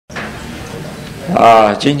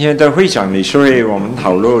今天的会长理事会，我们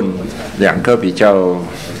讨论两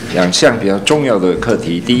项比较重要的课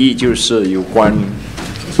题。第一就是有关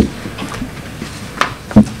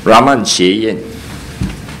Raman 协宴，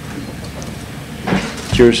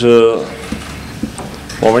就是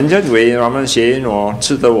我们认为 Raman 协宴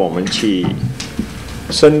值得我们去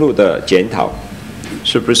深入的检讨，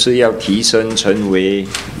是不是要提升成为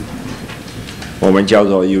我们叫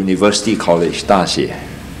做 University College 大学。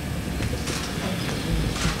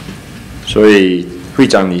所以会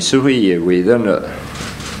长理事会也委任了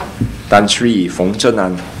丹瑞、冯正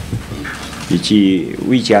安以及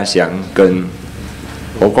魏家祥跟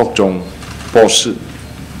侯国忠博士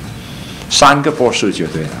，3个博士就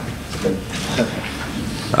对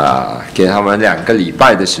了，给他们2个礼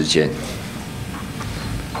拜的时间，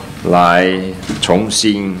来重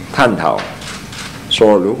新探讨，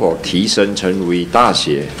说如果提升成为大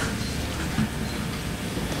学，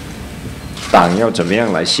党要怎么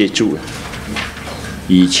样来协助，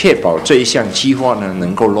以确保这一项计划呢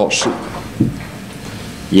能够落实，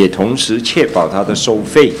也同时确保它的收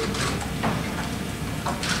费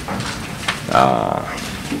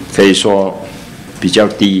可以说比较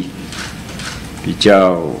低，比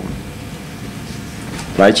较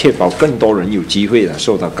来确保更多人有机会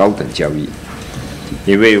受到高等教育。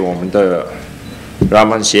因为我们的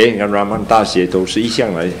Raman 学院跟 Raman 大学都是一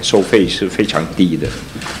向来收费是非常低的，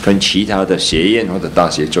跟其他的学院或者大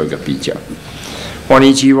学做一个比较。换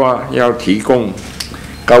一句话，要提供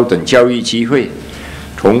高等教育机会，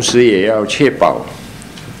同时也要确保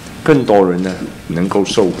更多人呢能够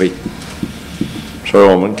受惠。所以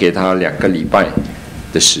我们给他2个礼拜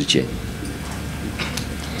的时间，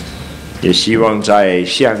也希望在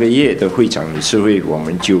下个月的会长理事会我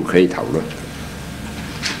们就可以讨论。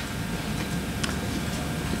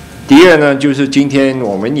第二呢，就是今天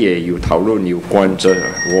我们也有讨论有关这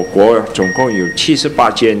我国总共有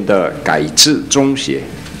78间的改制中学，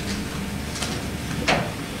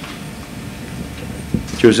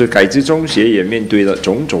就是改制中学也面对了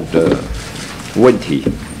种种的问题。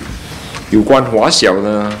有关华小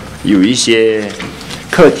呢，有一些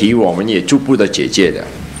课题我们也逐步的解决了，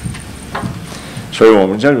所以我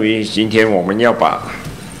们认为今天我们要把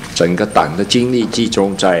整个党的精力集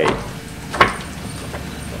中在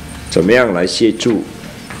怎么样来协助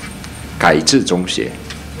改制中学，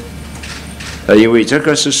因为这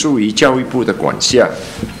个是属于教育部的管辖，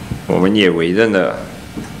我们也委任了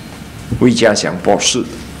魏家祥博士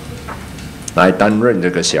来担任这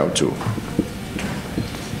个小组，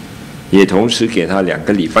也同时给他2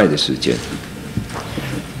个礼拜的时间，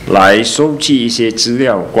来收集一些资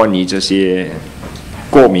料，关于这些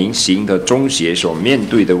过民型的中学所面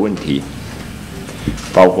对的问题，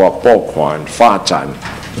包括拨款、发展、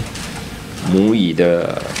母语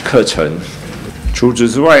的课程。除此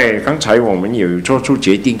之外，刚才我们也有做出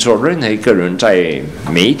决定，说任何一个人在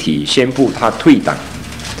媒体宣布他退党，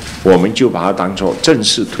我们就把它当作正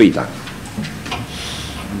式退党。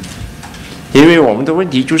因为我们的问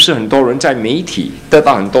题就是很多人在媒体得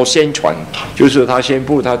到很多宣传，就是他宣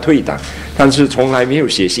布他退党，但是从来没有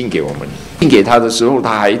写信给我们。信给他的时候，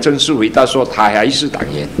他还正式回答说他还是党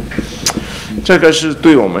员，这个是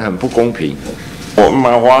对我们很不公平。我们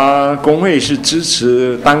马华工会是支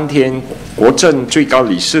持当天国政最高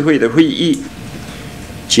理事会的会议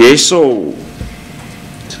接受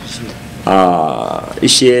一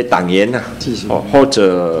些党员或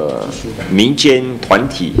者民间团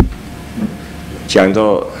体讲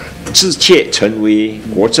着自切成为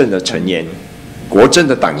国政的成员、国政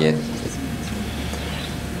的党员。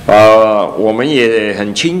我们也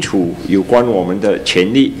很清楚有关我们的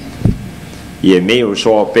权利，也没有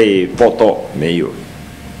说被剥夺，没有。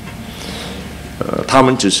他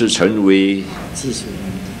们只是成为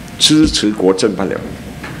支持国政罢了。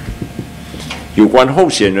有关候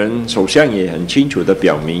选人，首相也很清楚地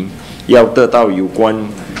表明，要得到有关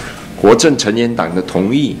国政成员党的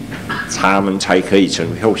同意，他们才可以成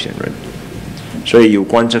为候选人。所以有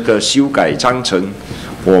关这个修改章程，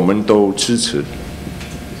我们都支持。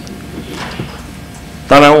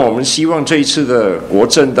当然，我们希望这一次的国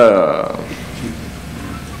政的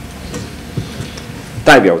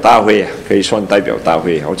代表大会可以算代表大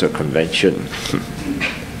会或者 convention，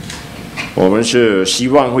 我们是希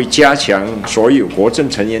望会加强所有国政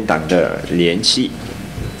成员党的联系，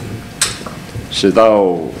使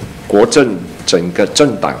到国政整个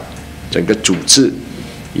政党、整个组织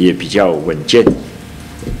也比较稳健，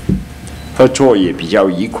合作也比较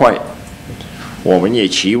愉快。我们也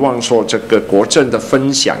期望说，这个国政的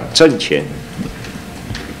分享政权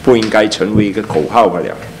不应该成为一个口号罢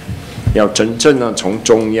了，要真正呢从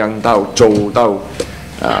中央到州到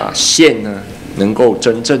县呢，能够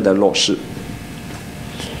真正的落实。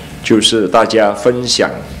就是大家分享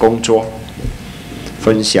工作，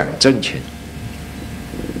分享挣钱。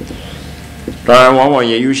当然，往往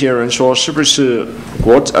也有些人说，是不是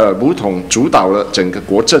武统主导了整个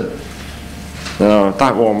国政？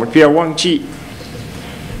但我们不要忘记，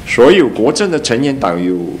所有国政的成员党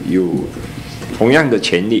有同样的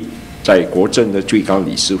权利，在国政的最高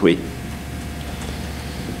理事会，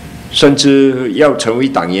甚至要成为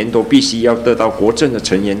党员，都必须要得到国政的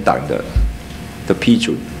成员党的批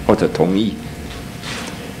准或者同意。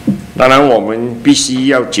当然，我们必须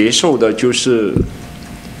要接受的就是，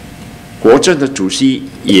国政的主席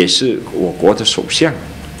也是我国的首相，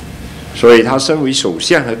所以他身为首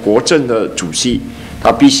相和国政的主席，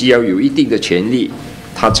他必须要有一定的权利，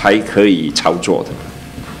他才可以操作的。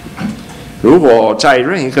如果在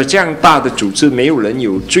任何一个这样大的组织没有人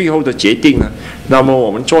有最后的决定呢，那么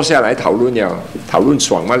我们坐下来讨论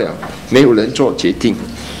爽不了，没有人做决定。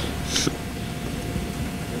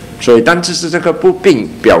所以，但是这个不并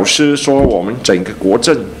表示说我们整个国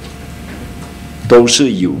政都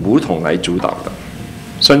是由武统来主导的，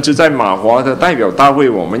甚至在马华的代表大会，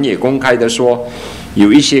我们也公开的说，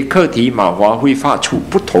有一些课题马华会发出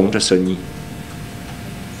不同的声音。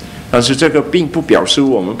但是这个并不表示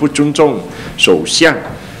我们不尊重首相，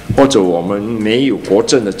或者我们没有国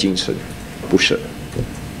政的精神，不是。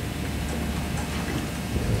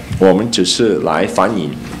我们只是来反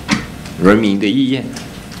映人民的意愿，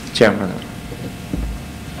这样的。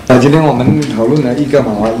今天我们讨论了一个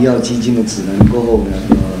马华医药基金的指南过后呢，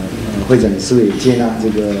会长理事会也接纳这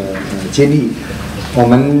个建议，我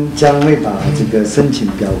们将会把这个申请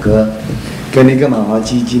表格跟一个马华医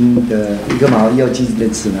药基金的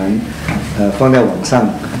指南，放在网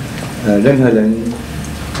上，任何人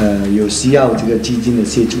有需要这个基金的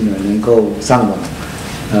协助呢，能够上网，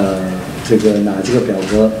这个拿这个表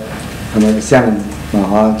格，那么向马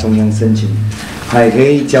华中央申请，还可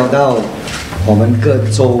以交到我们各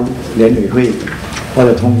州联委会，或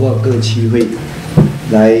者通过各区会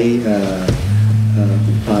来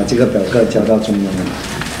把这个表格交到中央。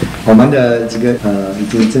我们的这个已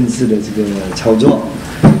经正式的这个操作，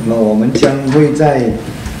那么我们将会在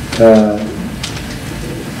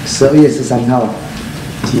12月13号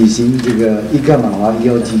举行这个一个马华医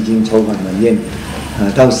药基金筹款晚宴，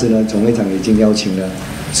到时呢，总会长已经邀请了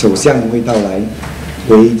首相会到来，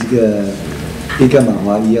为这个一个马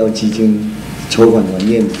华医药基金筹款晚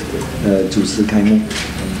宴主持开幕。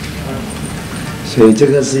所以这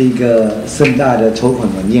个是一个盛大的筹款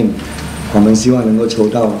晚宴，我们希望能够筹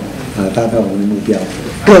到达到我们的目标。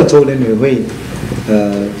各州联委会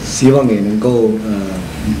希望也能够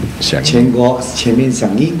全国全面响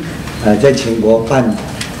应，在全国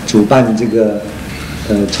主办这个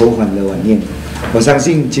筹款的晚宴。我相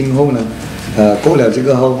信今后呢，过了这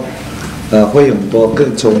个后，会有很多各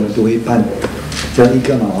州呢都会办这一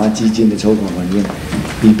个马华基金的筹款晚宴，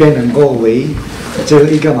以便能够为这个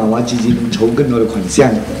一个马华基金筹更多的款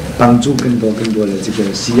项，帮助更多的这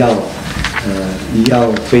个需要医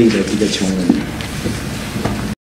药费的这个穷人。